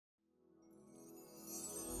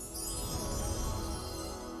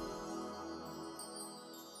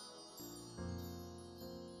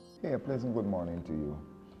Hey, a pleasant good morning to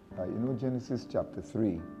you. Genesis chapter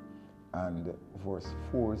 3 and verse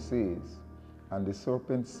 4 says, "And the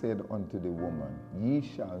serpent said unto the woman, Ye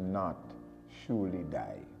shall not surely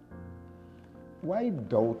die." Why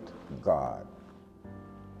doubt God,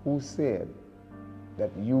 who said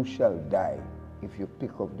that you shall die if you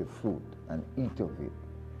pick up the fruit and eat of it,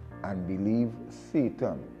 and believe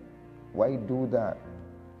Satan? Why do that?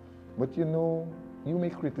 But you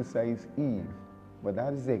may criticize Eve, but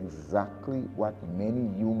that is exactly what many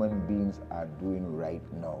human beings are doing right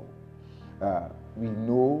now. We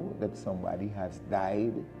know that somebody has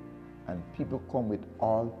died, and people come with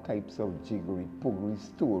all types of jiggery-pogery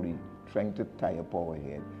story trying to tie up our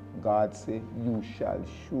head. God said, you shall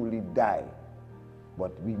surely die.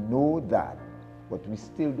 But we know that, but we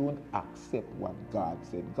still don't accept what God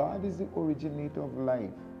said. God is the originator of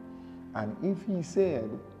life. And if he said,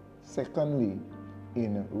 secondly,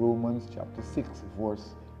 in Romans chapter 6,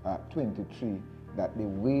 verse 23, that the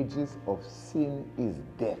wages of sin is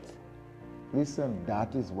death. Listen,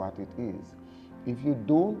 that is what it is. If you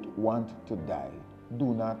don't want to die,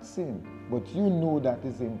 do not sin. But you know that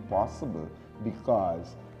is impossible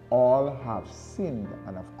because all have sinned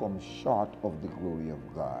and have come short of the glory of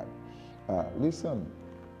God. Listen,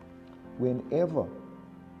 whenever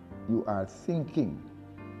you are thinking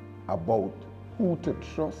about who to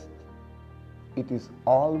trust, it is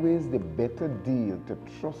always the better deal to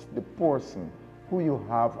trust the person who you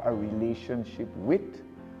have a relationship with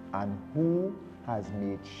and who has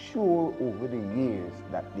made sure over the years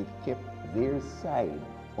that they kept their side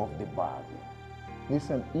of the bargain.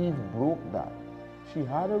 Listen, Eve broke that. She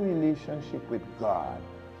had a relationship with God.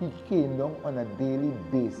 He came down on a daily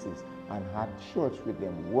basis and had church with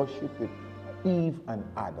them, worship with Eve and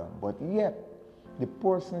Adam. But yet, the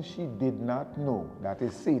person she did not know, that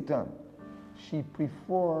is Satan, she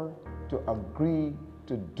preferred to agree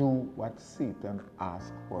to do what Satan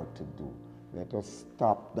asked her to do. Let us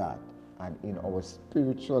stop that. And in our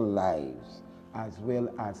spiritual lives, as well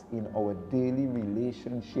as in our daily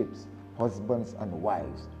relationships, husbands and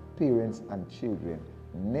wives, parents and children,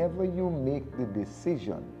 never you make the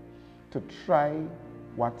decision to try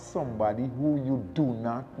what somebody who you do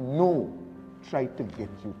not know try to get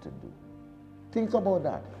you to do. Think about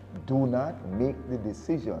that. Do not make the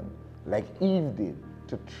decision like Eve did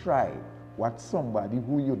to try what somebody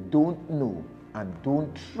who you don't know and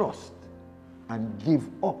don't trust and give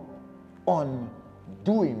up on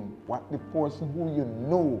doing what the person who you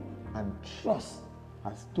know and trust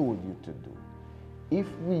has told you to do. If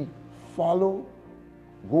we go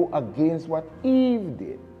against what Eve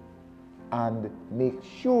did and make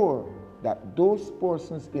sure that those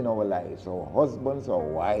persons in our lives, our husbands, our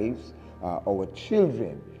wives, our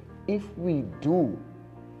children, if we do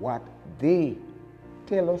what they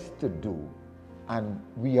tell us to do, and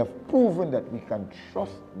we have proven that we can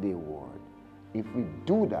trust their word, if we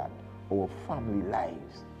do that, our family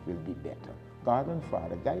lives will be better. God and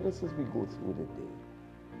Father, guide us as we go through the day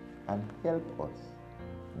and help us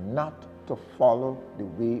not to follow the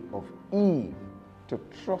way of Eve, to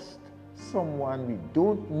trust someone we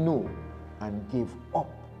don't know and give up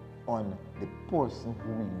on the person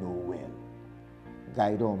who we know well.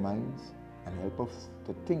 Guide our minds and help us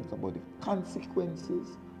to think about the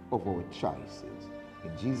consequences of our choices.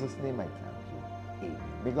 In Jesus' name I thank you. Amen.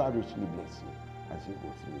 May God richly bless you as you go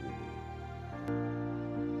through the day.